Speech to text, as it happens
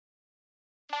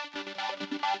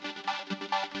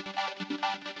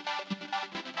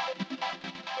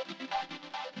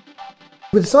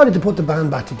We decided to put the band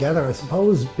back together, I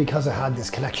suppose, because I had this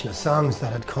collection of songs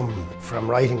that had come from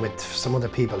writing with some other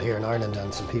people here in Ireland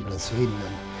and some people in Sweden.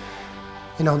 And,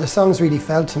 you know, the songs really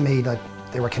felt to me like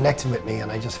they were connecting with me,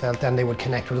 and I just felt then they would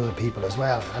connect with other people as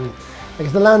well. And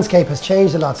because the landscape has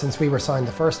changed a lot since we were signed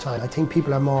the first time, I think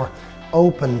people are more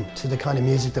open to the kind of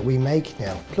music that we make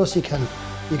now. Plus you can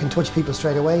touch people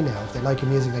straight away now. If they like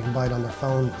your music, they can buy it on their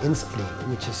phone instantly,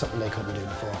 which is something they couldn't do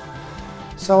before.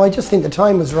 So I just think the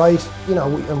time was right, you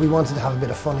know, and we wanted to have a bit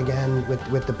of fun again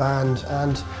with the band.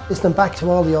 And listening back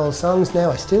to all the old songs now,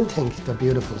 I still think they're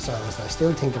beautiful songs. I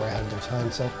still think they were ahead of their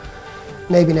time. So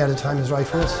maybe now the time is right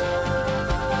for us.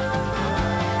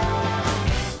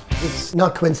 It's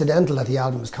not coincidental that the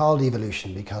album is called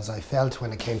Evolution, because I felt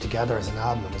when it came together as an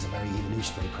album it was a very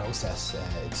evolutionary process.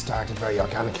 It started very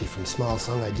organically from small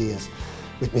song ideas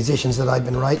with musicians that I'd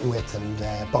been writing with,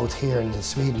 and both here and in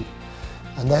Sweden.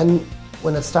 And then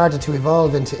when it started to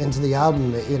evolve into the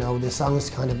album, you know, the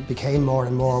songs kind of became more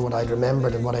and more what I'd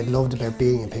remembered and what I'd loved about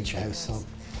being in PictureHouse. So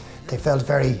they felt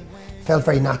very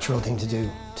natural thing to do,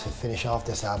 to finish off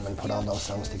this album and put all those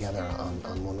songs together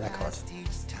on one record.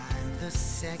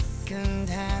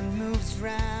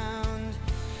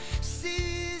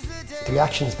 The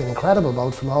reaction has been incredible,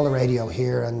 both from all the radio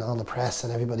here and all the press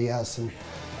and everybody else, and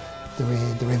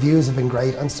the reviews have been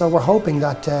great, and so we're hoping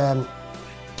that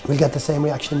we'll get the same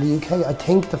reaction in the UK. I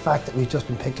think the fact that we've just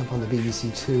been picked up on the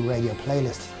BBC Two radio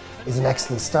playlist is an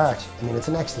excellent start. I mean, it's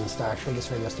an excellent start, biggest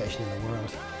radio station in the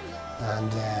world.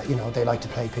 And, you know, they like to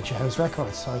play PictureHouse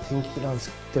records. So I think, you know,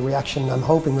 the reaction I'm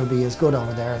hoping will be as good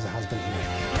over there as it has been here.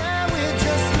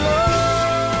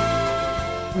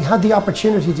 We had the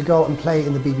opportunity to go and play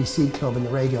in the BBC club in the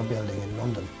radio building in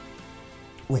London,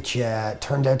 which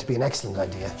turned out to be an excellent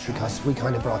idea, because we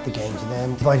kind of brought the game to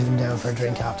them, invited them down for a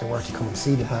drink after work to come and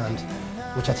see the band,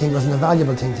 which I think was an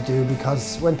invaluable thing to do,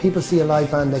 because when people see a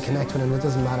live band, they connect with them. It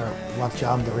doesn't matter what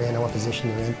job they're in or what position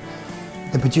they're in.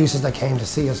 The producers that came to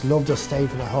see us loved us, stayed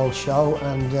for the whole show,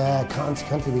 and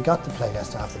consequently we got the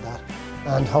playlist after that,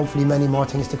 and hopefully many more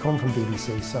things to come from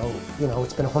BBC. So, you know,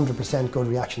 it's been 100% good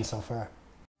reaction so far.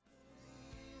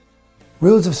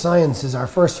 Rules of Science is our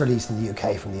first release in the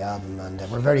UK from the album, and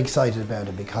we're very excited about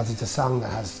it because it's a song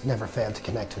that has never failed to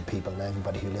connect with people and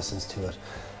everybody who listens to it.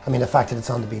 I mean, the fact that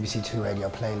it's on the BBC Two radio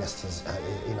playlist is,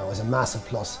 you know, is a massive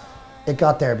plus. It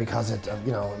got there because of,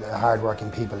 you know, the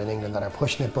hard-working people in England that are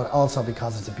pushing it, but also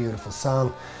because it's a beautiful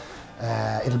song.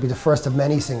 It'll be the first of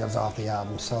many singles off the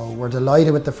album, so we're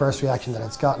delighted with the first reaction that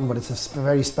it's gotten. But it's a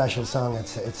very special song.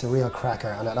 It's a real cracker,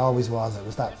 and it always was. It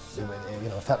was that, you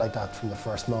know, it felt like that from the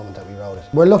first moment that we wrote it.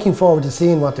 We're looking forward to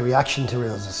seeing what the reaction to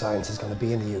Rules of Science is going to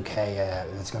be in the UK.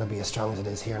 It's going to be as strong as it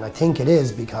is here, and I think it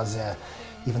is, because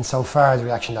even so far the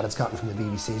reaction that it's gotten from the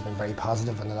BBC has been very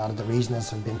positive, and a lot of the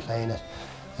regionals have been playing it.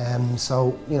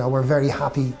 So, you know, we're very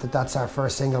happy that that's our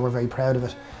first single. We're very proud of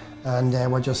it. And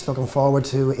we're just looking forward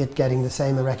to it getting the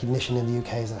same recognition in the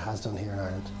UK as it has done here in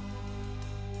Ireland.